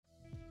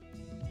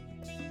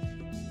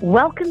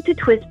Welcome to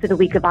Twist for the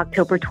week of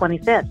October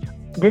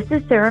 25th. This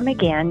is Sarah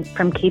McGann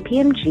from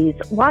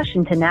KPMG's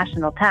Washington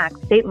National Tax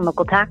State and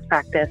Local Tax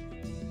Practice.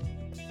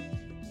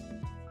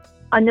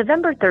 On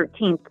November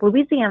 13th,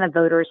 Louisiana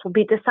voters will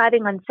be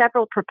deciding on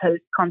several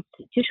proposed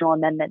constitutional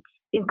amendments,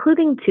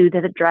 including two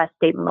that address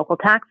state and local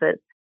taxes.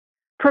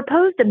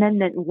 Proposed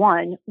Amendment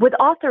 1 would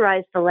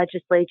authorize the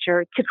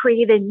legislature to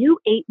create a new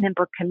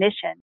 8-member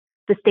commission,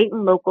 the State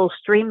and Local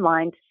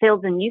Streamlined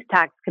Sales and Use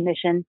Tax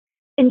Commission,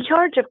 in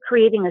charge of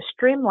creating a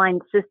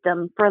streamlined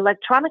system for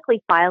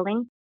electronically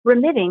filing,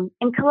 remitting,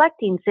 and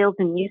collecting sales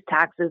and use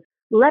taxes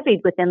levied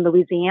within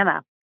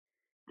Louisiana.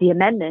 The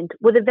amendment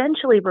would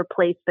eventually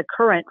replace the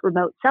current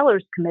Remote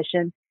Sellers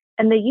Commission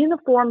and the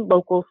Uniform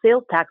Local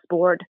Sales Tax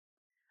Board.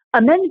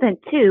 Amendment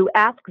 2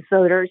 asks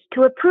voters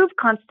to approve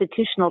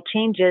constitutional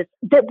changes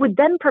that would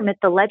then permit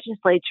the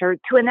legislature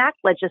to enact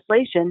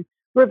legislation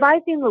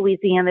revising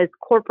Louisiana's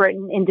corporate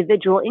and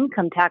individual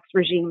income tax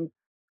regimes.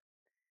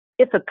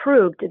 If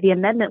approved, the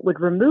amendment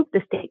would remove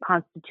the state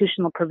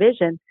constitutional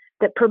provision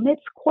that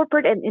permits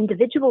corporate and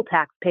individual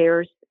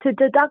taxpayers to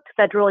deduct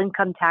federal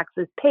income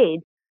taxes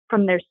paid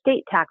from their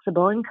state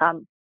taxable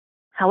income.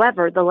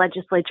 However, the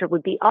legislature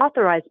would be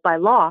authorized by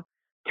law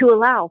to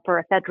allow for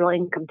a federal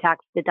income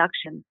tax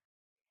deduction.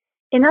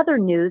 In other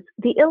news,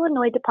 the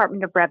Illinois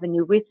Department of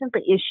Revenue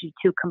recently issued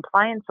 2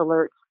 compliance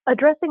alerts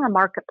addressing a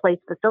marketplace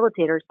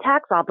facilitator's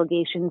tax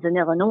obligations in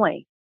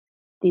Illinois.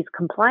 These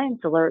compliance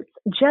alerts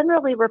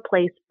generally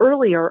replace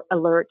earlier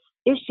alerts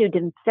issued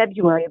in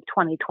February of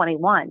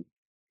 2021.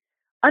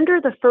 Under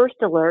the first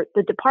alert,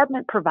 the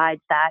department provides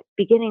that,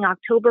 beginning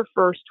October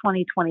 1st,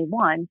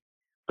 2021,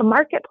 a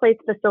marketplace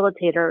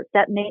facilitator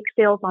that makes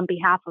sales on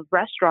behalf of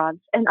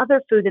restaurants and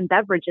other food and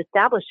beverage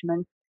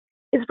establishments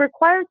is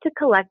required to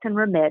collect and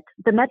remit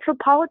the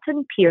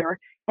Metropolitan Pier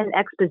and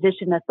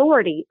Exposition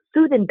Authority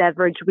Food and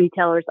Beverage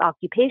Retailers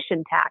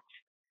Occupation Tax.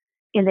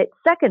 In its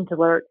second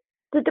alert,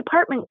 the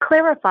department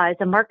clarifies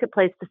a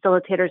marketplace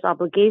facilitator's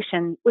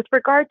obligation with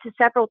regard to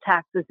several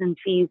taxes and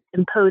fees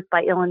imposed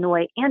by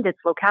Illinois and its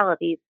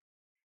localities.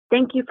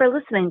 Thank you for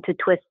listening to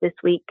Twist this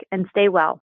week, and stay well.